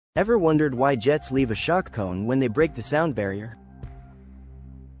Ever wondered why jets leave a shock cone when they break the sound barrier?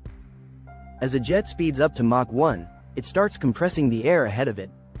 As a jet speeds up to Mach 1, it starts compressing the air ahead of it.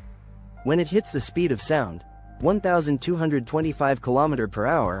 When it hits the speed of sound, 1,225 km per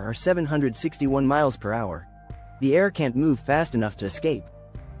hour or 761 miles per hour, the air can't move fast enough to escape.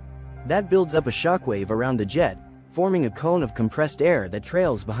 That builds up a shockwave around the jet, forming a cone of compressed air that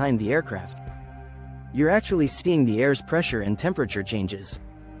trails behind the aircraft. You're actually seeing the air's pressure and temperature changes.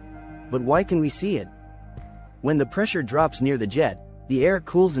 But why can we see it? When the pressure drops near the jet, the air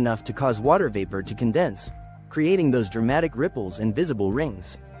cools enough to cause water vapor to condense, creating those dramatic ripples and visible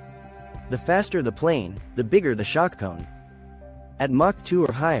rings. The faster the plane, the bigger the shock cone. At Mach 2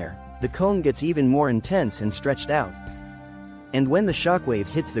 or higher, the cone gets even more intense and stretched out. And when the shockwave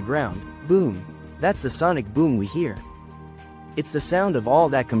hits the ground, boom, that's the sonic boom we hear. It's the sound of all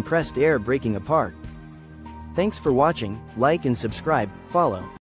that compressed air breaking apart. Thanks for watching, like and subscribe, follow.